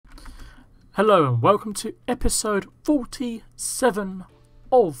Hello and welcome to episode 47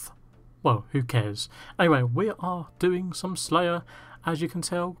 of, well, who cares? Anyway, we are doing some Slayer, as you can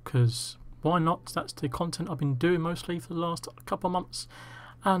tell, because why not? That's the content I've been doing mostly for the last couple of months,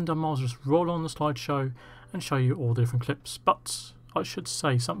 and I might as well just roll on the slideshow and show you all the different clips. But I should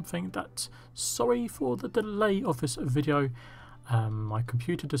say something that, sorry for the delay of this video, my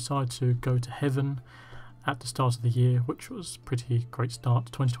computer decided to go to heaven at the start of the year, which was a pretty great start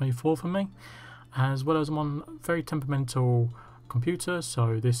to 2024 for me, as well as I'm on a very temperamental computer,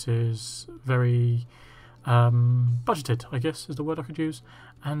 so this is very budgeted, I guess is the word I could use,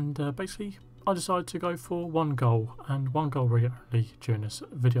 and basically I decided to go for one goal, and one goal really during this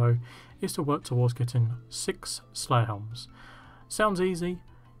video is to work towards getting 6 Slayer helms. Sounds easy,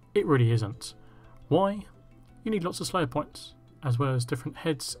 it really isn't. Why? You need lots of Slayer points, as well as different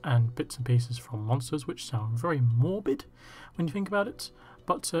heads and bits and pieces from monsters, which sound very morbid when you think about it.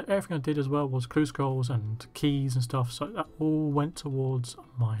 But everything I did as well was clue scrolls and keys and stuff, so that all went towards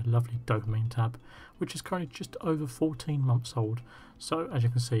my lovely dopamine tab, which is currently just over 14 months old. So as you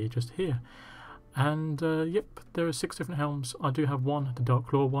can see just here. And yep, there are 6 different helms. I do have one, the Dark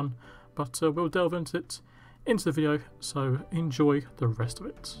Claw one, but we'll delve into the video, so enjoy the rest of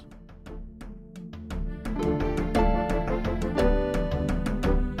it.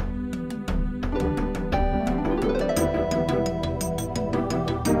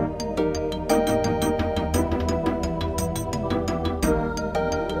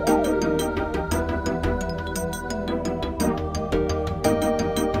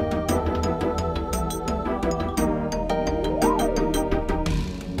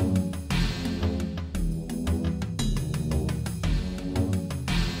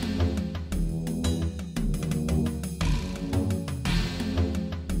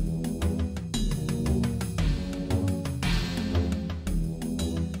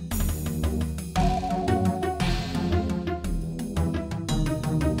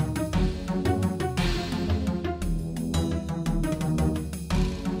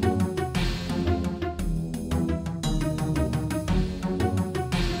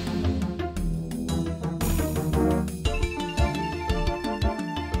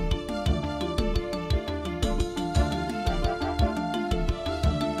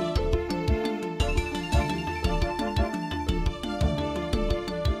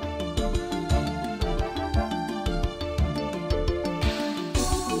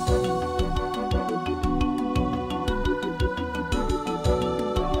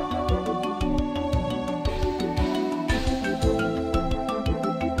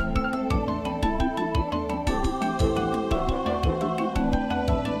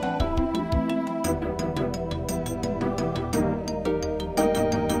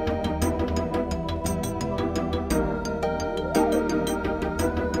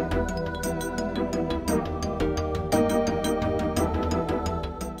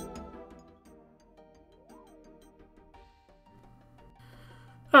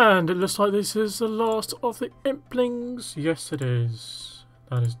 And it looks like this is the last of the implings. Yes, it is.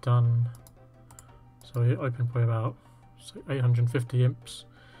 That is done. So it opened by about 850 imps.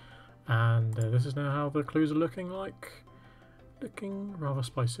 And this is now how the clues are looking like. Looking rather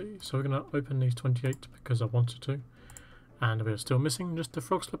spicy. So we're going to open these 28 because I wanted to. And we're still missing just the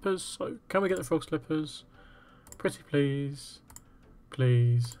frog slippers. So can we get the frog slippers? Pretty please.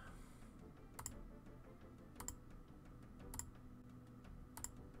 Please.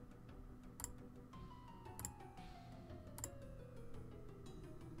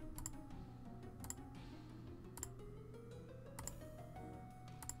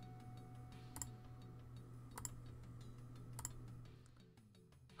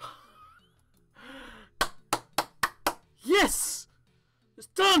 Yes! It's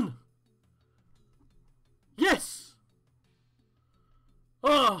done! Yes!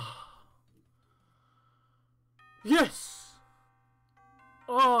 Oh! Yes!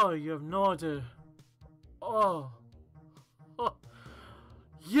 Oh, you have no idea. Oh! Oh!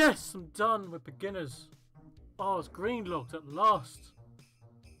 Yes, I'm done with beginners. Oh, it's green locked at last.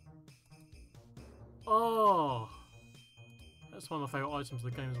 Oh! That's one of my favourite items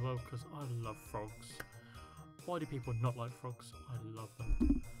of the game as well, because I love frogs. Why do people not like frogs? I love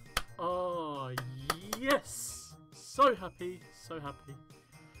them. Oh, yes! So happy, so happy.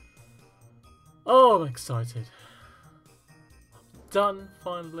 Oh, I'm excited. I'm done,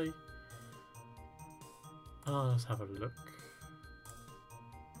 finally. Oh, let's have a look.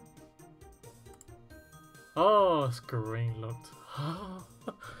 Oh, it's green locked.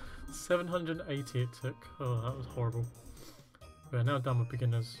 780 it took. Oh, that was horrible. We're now done with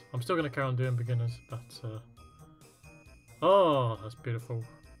beginners. I'm still going to carry on doing beginners, but oh, that's beautiful.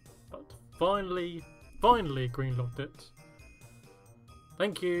 But finally greenlocked it.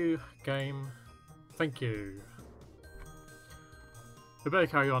 Thank you, game. Thank you. We better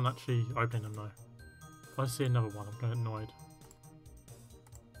carry on actually opening them though. If I see another one, I'm going to get annoyed.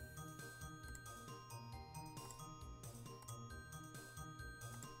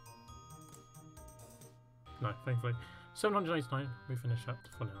 No, thankfully. 789, we finished that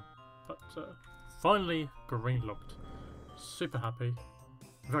for now. But finally greenlocked. Super happy.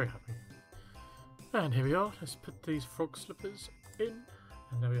 Very happy. And here we are. Let's put these frog slippers in.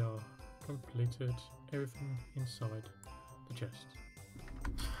 And there we are. Completed everything inside the chest.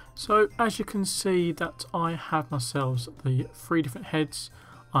 So as you can see that I have myself the 3 different heads.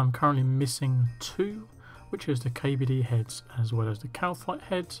 I'm currently missing 2, which is the KBD heads as well as the Cowfight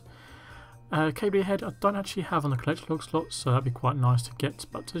heads. KBD head I don't actually have on the collection log slot, so that'd be quite nice to get.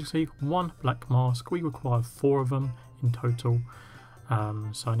 But as you can see, 1 black mask. We require 4 of them in total.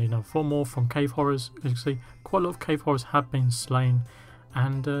 So I need another 4 more from Cave Horrors. As you can see, quite a lot of Cave Horrors have been slain.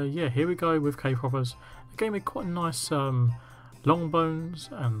 And yeah, here we go with Cave Horrors. They gave me quite nice long bones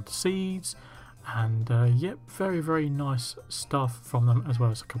and seeds. And yeah, very nice stuff from them, as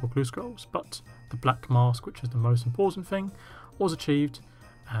well as a couple of glue scrolls. But the black mask, which is the most important thing, was achieved.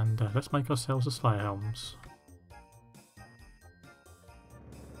 And let's make ourselves a Slayer helms.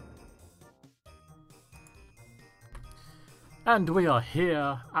 And we are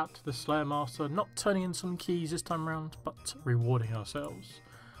here at the Slayer Master, not turning in some keys this time around, but rewarding ourselves.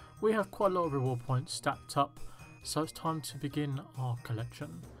 We have quite a lot of reward points stacked up, so it's time to begin our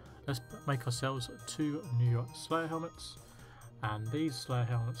collection. Let's make ourselves 2 New York Slayer helmets, and these Slayer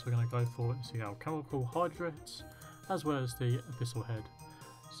helmets we're going to go for is our chemical hydrates, as well as the abyssal head.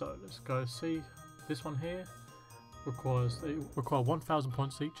 So let's go see. This one here require 1,000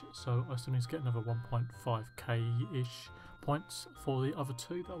 points each, so I still need to get another 1.5k ish points for the other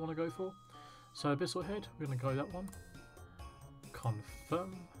 2 that I want to go for. So abyssal head, we're going to go that one.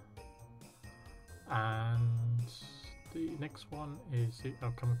 Confirm. And the next one is the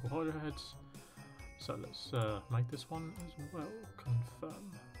alchemical hydra heads. So let's make this one as well.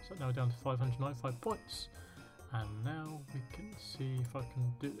 Confirm. So now we're down to 595 points. And now we can see if I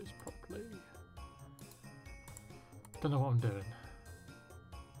can do this properly. Don't know what I'm doing.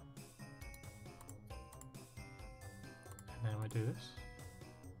 And then we do this.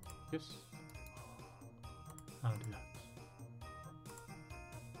 Yes. And I'll do that.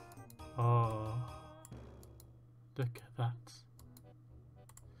 Oh, look at that.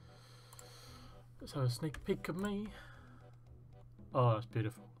 Let's have a sneak peek of me. Oh, that's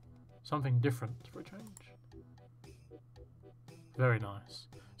beautiful. Something different for a change. Very nice.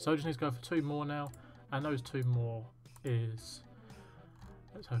 So I just need to go for 2 more now, and those 2 more is,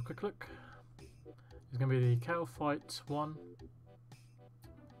 let's have a quick look. It's going to be the Cow Fight one,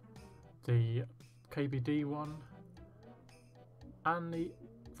 the KBD one, and the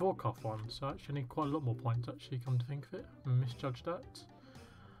Vorkov one. So I actually need quite a lot more points, actually, come to think of it. I misjudged that.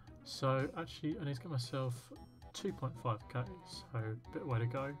 So actually I need to get myself 2.5k, so a bit of way to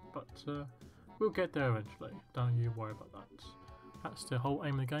go, but we'll get there eventually. Don't you worry about that. That's the whole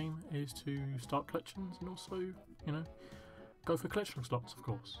aim of the game, is to start collections and also, you know, go for collection slots, of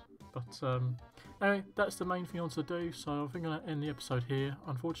course. But anyway, that's the main thing I want to do, so I think I'm going to end the episode here.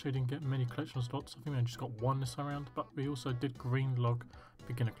 Unfortunately, I didn't get many collection slots. I think I just got 1 this time around, but we also did green log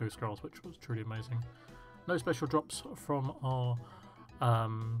beginner clue scrolls, which was truly amazing. No special drops from our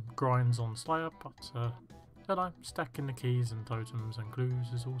grinds on Slayer, but you know, stacking the keys and totems and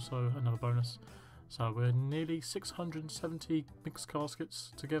clues is also another bonus. So we're nearly 670 mixed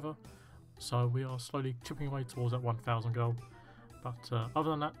caskets together, so we are slowly chipping away towards that 1,000 goal. But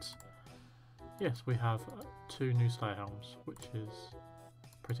other than that, yes, we have 2 new Slayer helms, which is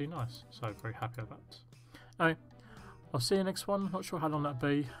pretty nice, so very happy with that. Anyway, I'll see you next one. Not sure how long that'll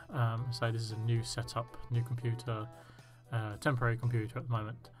be. So this is a new setup, new computer, temporary computer at the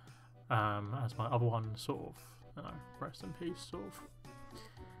moment, as my other one sort of, you know, rest in peace, sort of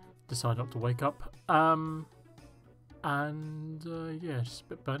decided not to wake up, and yeah, just a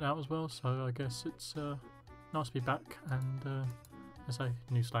bit burnt out as well, so I guess it's nice to be back, and I say,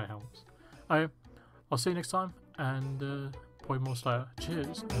 new Slayer helms. Anyway, I'll see you next time, and probably more Slayer.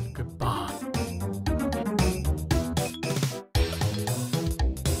 Cheers and goodbye.